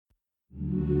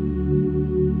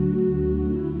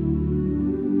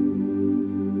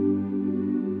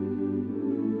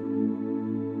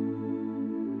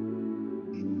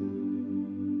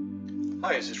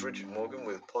this is Richard Morgan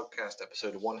with podcast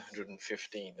episode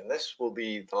 115, and this will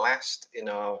be the last in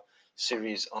our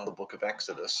series on the book of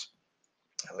Exodus.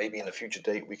 And maybe in a future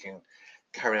date we can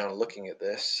carry on looking at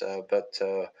this, but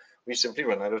we simply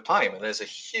run out of time, and there's a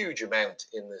huge amount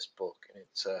in this book, and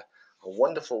it's a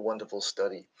wonderful, wonderful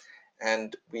study.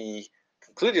 And we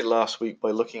concluded last week by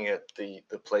looking at the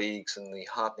plagues and the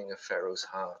hardening of Pharaoh's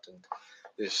heart, and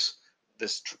this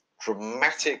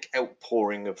dramatic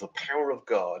outpouring of the power of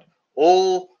God,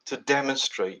 all to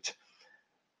demonstrate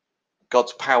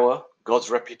God's power, God's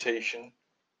reputation,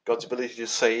 God's ability to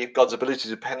save, God's ability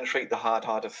to penetrate the hard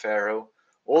heart of Pharaoh.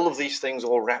 All of these things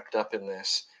all wrapped up in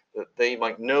this, that they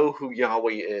might know who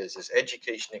Yahweh is, this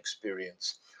education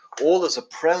experience. All as a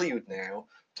prelude now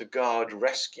to God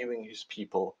rescuing his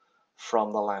people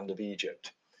from the land of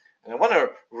Egypt. And I want to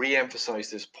re-emphasize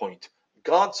this point.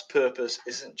 God's purpose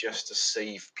isn't just to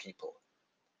save people.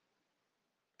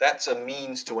 That's a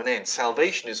means to an end.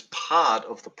 Salvation is part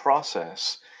of the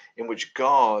process in which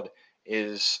God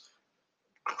is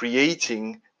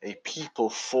creating a people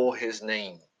for his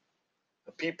name,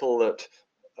 a people that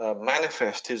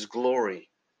manifest his glory,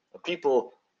 a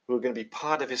people who are going to be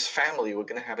part of his family, who are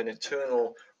going to have an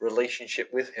eternal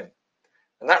relationship with him.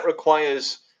 And that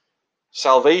requires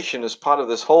salvation as part of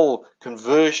this whole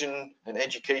conversion and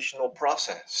educational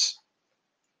process,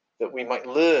 that we might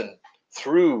learn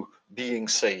through being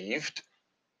saved,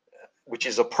 which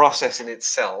is a process in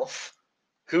itself,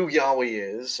 who Yahweh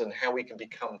is and how we can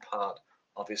become part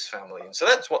of his family. And so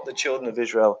that's what the children of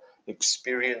Israel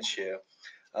experience here.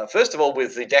 First of all,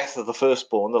 with the death of the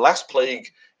firstborn. The last plague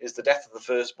is the death of the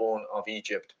firstborn of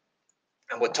Egypt.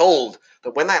 And we're told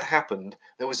that when that happened,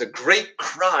 there was a great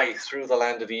cry through the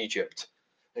land of Egypt.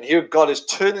 And here God is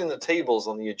turning the tables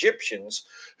on the Egyptians,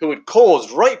 who had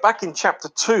caused, right back in chapter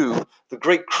 2, the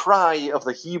great cry of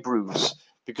the Hebrews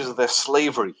because of their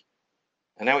slavery.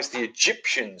 And now it's the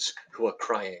Egyptians who are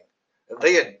crying. And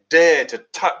they had dared to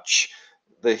touch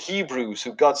the Hebrews,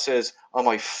 who God says are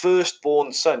my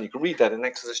firstborn son. You can read that in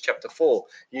Exodus chapter 4.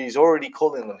 He's already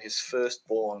calling them his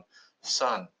firstborn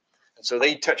son. And so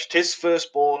they touched his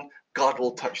firstborn, God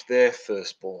will touch their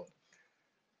firstborn.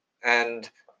 And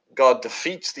God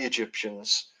defeats the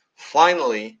Egyptians.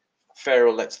 Finally,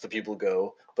 Pharaoh lets the people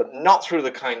go, but not through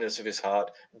the kindness of his heart.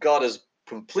 God has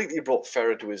completely brought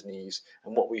Pharaoh to his knees,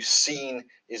 and what we've seen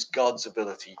is God's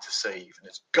ability to save, and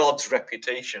it's God's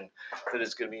reputation that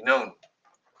is going to be known.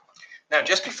 Now,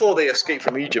 just before they escape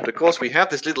from Egypt, of course, we have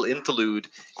this little interlude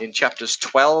in chapters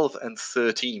 12 and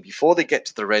 13, before they get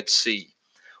to the Red Sea,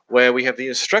 where we have the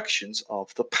instructions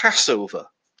of the Passover.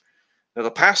 Now,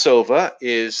 the Passover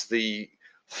is the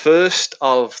first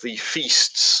of the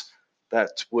feasts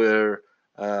that were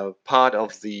part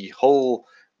of the whole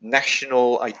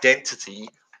national identity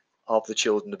of the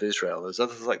children of Israel. There's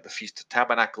others like the Feast of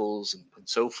Tabernacles and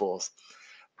so forth.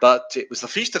 But it was the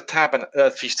Feast of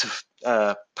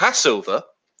Passover,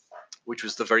 which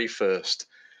was the very first.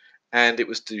 And it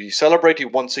was to be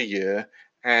celebrated once a year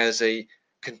as a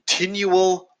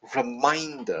continual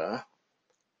reminder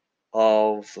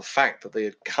of the fact that they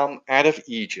had come out of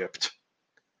Egypt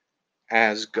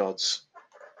as God's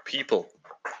people.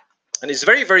 And it's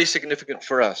very, very significant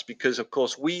for us because, of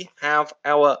course, we have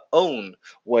our own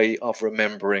way of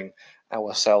remembering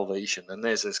our salvation. And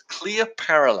there's this clear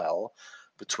parallel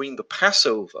between the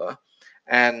Passover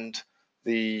and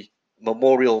the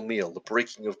memorial meal, the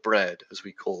breaking of bread, as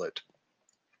we call it.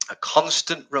 A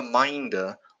constant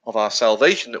reminder of our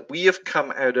salvation, that we have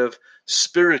come out of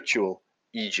spiritual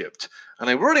Egypt. And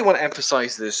I really want to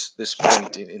emphasize this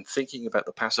point in thinking about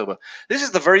the Passover. This is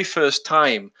the very first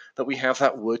time that we have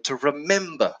that word to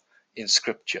remember in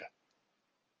Scripture.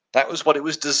 That was what it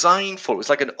was designed for. It was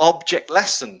like an object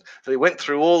lesson. They went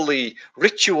through all the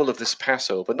ritual of this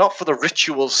Passover, not for the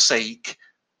ritual's sake,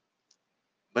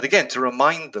 but again, to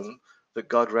remind them that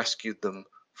God rescued them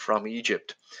from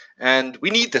Egypt. And we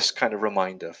need this kind of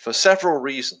reminder for several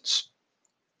reasons.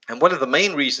 And one of the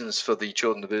main reasons for the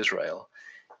children of Israel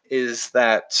is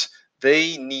that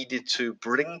they needed to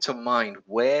bring to mind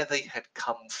where they had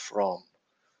come from.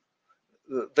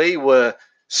 They were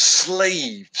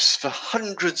slaves for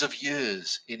hundreds of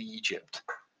years in Egypt.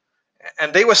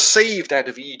 And they were saved out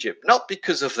of Egypt, not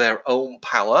because of their own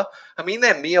power. I mean,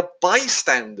 they're mere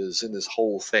bystanders in this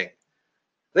whole thing.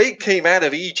 They came out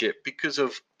of Egypt because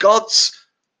of God's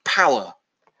power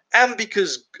and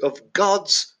because of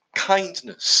God's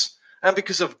kindness and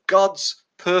because of God's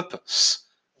purpose.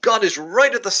 God is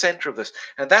right at the center of this.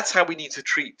 And that's how we need to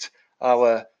treat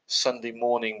our Sunday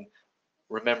morning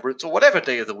remembrance, or whatever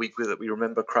day of the week that we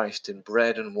remember Christ in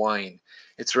bread and wine.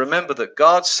 It's remember that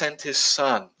God sent his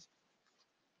Son,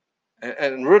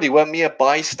 And really, we're mere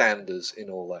bystanders in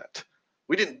all that.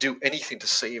 We didn't do anything to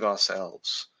save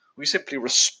ourselves. We simply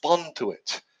respond to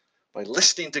it by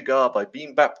listening to God, by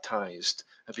being baptized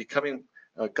and becoming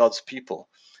God's people.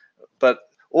 But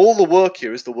all the work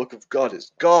here is the work of God.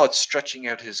 It's God stretching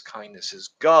out his kindness. It's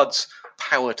God's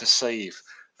power to save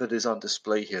that is on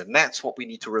display here. And that's what we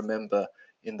need to remember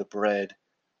in the bread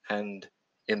and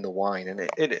in the wine. And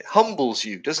it humbles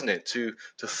you, doesn't it, to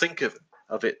think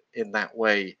of it in that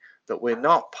way, that we're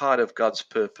not part of God's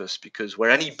purpose because we're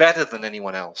any better than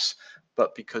anyone else,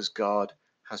 but because God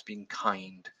has been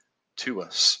kind to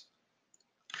us.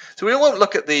 So we won't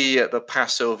look at the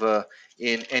Passover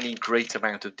in any great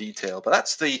amount of detail, but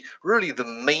that's really the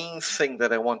main thing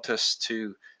that I want us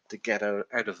to get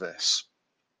out of this.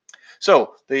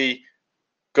 So they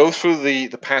go through the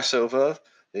Passover.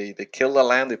 They kill the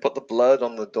lamb. They put the blood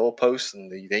on the doorpost,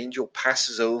 and the angel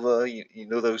passes over. You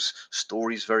know those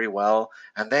stories very well.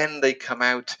 And then they come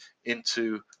out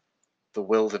into the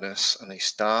wilderness, and they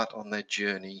start on their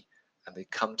journey, and they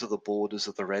come to the borders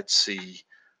of the Red Sea.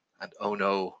 And oh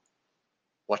no,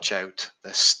 watch out,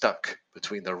 they're stuck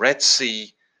between the Red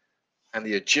Sea and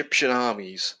the Egyptian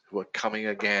armies who are coming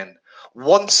again.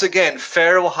 Once again,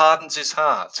 Pharaoh hardens his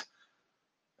heart.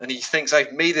 And he thinks,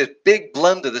 I've made a big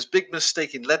blunder, this big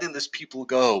mistake in letting this people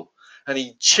go. And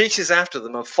he chases after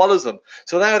them and follows them.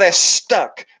 So now they're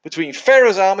stuck between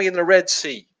Pharaoh's army and the Red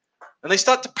Sea. And they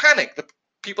start to panic, the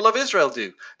people of Israel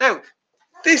do. Now,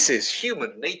 this is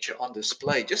human nature on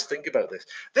display. Just think about this.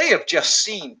 They have just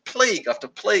seen plague after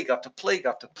plague after plague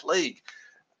after plague.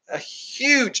 A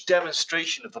huge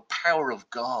demonstration of the power of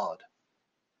God.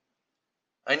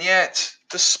 And yet,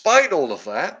 despite all of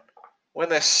that, when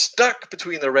they're stuck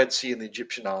between the Red Sea and the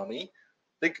Egyptian army,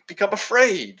 they become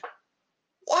afraid.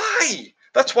 Why?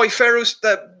 That's why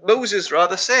Moses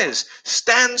rather says,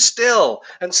 stand still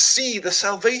and see the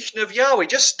salvation of Yahweh.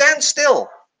 Just stand still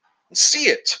and see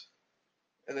it.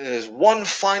 And then there's one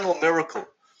final miracle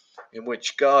in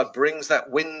which God brings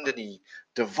that wind and he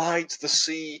divides the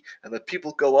sea and the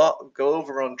people go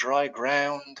over on dry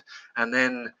ground, and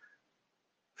then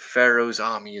Pharaoh's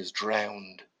army is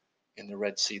drowned in the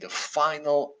Red Sea. The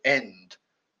final end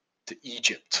to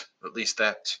Egypt, at least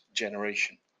that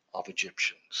generation of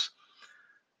Egyptians.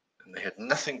 And they had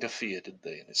nothing to fear, did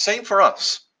they? And the same for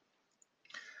us.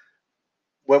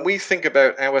 When we think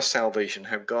about our salvation,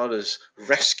 how God has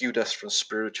rescued us from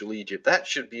spiritual Egypt, that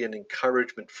should be an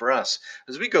encouragement for us.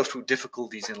 As we go through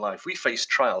difficulties in life, we face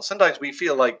trials. Sometimes we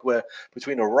feel like we're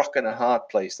between a rock and a hard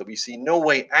place, that we see no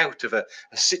way out of a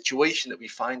situation that we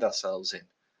find ourselves in.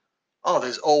 Oh,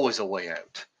 there's always a way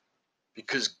out,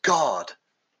 because God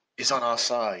is on our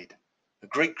side. The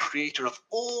great creator of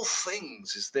all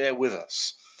things is there with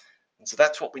us. And so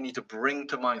that's what we need to bring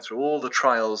to mind through all the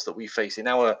trials that we face in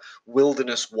our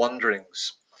wilderness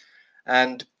wanderings.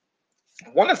 And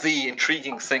one of the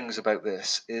intriguing things about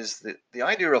this is that the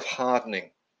idea of hardening.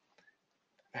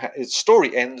 Its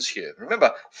story ends here.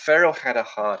 Remember, Pharaoh had a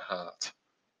hard heart.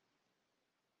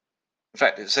 In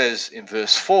fact, it says in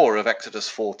verse 4 of Exodus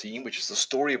 14, which is the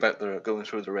story about going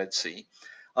through the Red Sea,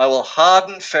 I will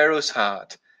harden Pharaoh's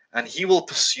heart, and he will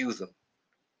pursue them.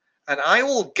 And I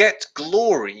will get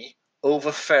glory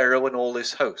over Pharaoh and all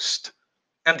his host,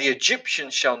 and the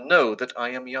Egyptians shall know that I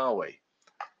am Yahweh.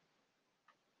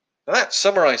 Now that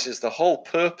summarizes the whole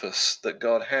purpose that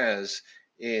God has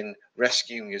in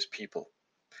rescuing his people.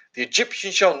 The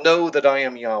Egyptians shall know that I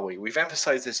am Yahweh. We've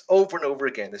emphasized this over and over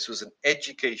again. This was an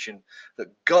education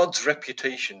that God's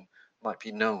reputation might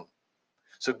be known.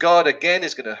 So God again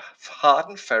is going to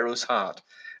harden Pharaoh's heart.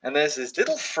 And there's this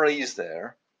little phrase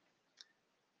there.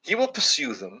 He will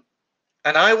pursue them,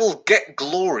 and I will get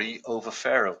glory over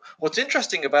Pharaoh. What's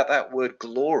interesting about that word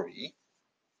glory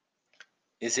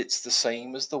is it's the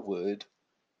same as the word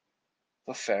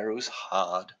for Pharaoh's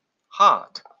hard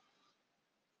heart,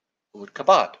 the word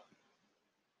kabod.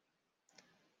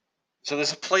 So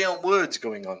there's a play on words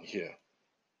going on here.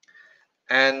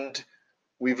 And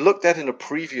we've looked at in a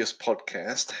previous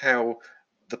podcast how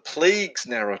the plagues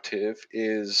narrative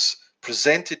is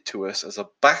presented to us as a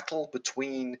battle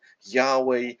between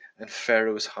Yahweh and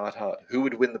Pharaoh's hard heart. Who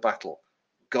would win the battle?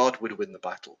 God would win the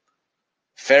battle.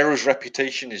 Pharaoh's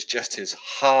reputation is just his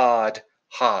hard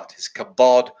heart, his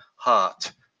kabod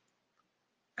heart.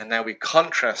 And now we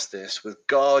contrast this with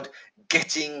God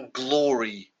getting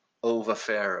glory over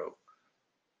Pharaoh.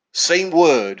 Same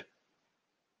word,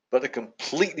 but a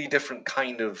completely different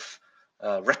kind of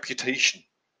reputation.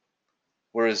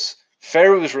 Whereas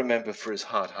Pharaoh is remembered for his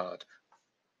hard heart,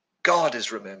 God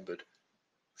is remembered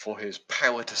for his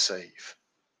power to save.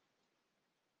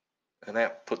 And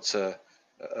that puts a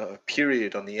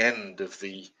period on the end of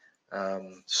the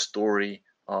story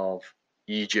of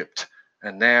Egypt.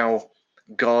 And now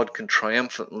God can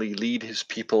triumphantly lead his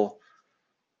people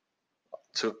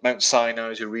to Mount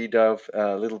Sinai, as you read of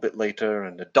a little bit later,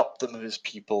 and adopt them as his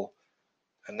people.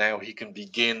 And now he can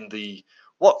begin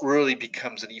what really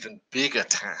becomes an even bigger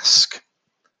task.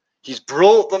 He's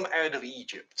brought them out of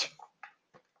Egypt.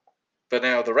 But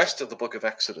now the rest of the book of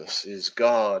Exodus is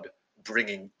God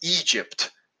bringing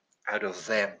Egypt out of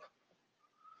them.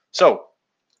 So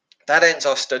that ends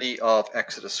our study of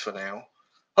Exodus for now.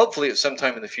 Hopefully at some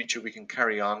time in the future we can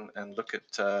carry on and look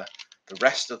at the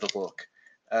rest of the book.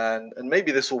 And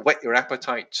maybe this will whet your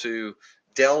appetite to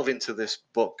delve into this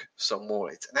book some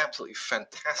more. It's an absolutely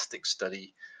fantastic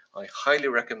study. I highly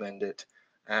recommend it.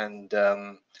 And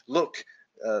look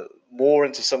more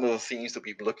into some of the themes that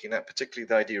we've been looking at, particularly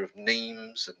the idea of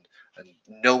names and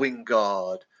knowing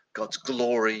God, God's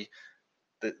glory.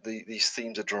 These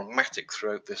themes are dramatic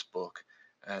throughout this book.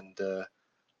 And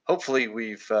hopefully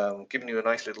we've given you a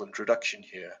nice little introduction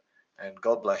here. And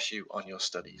God bless you on your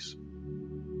studies.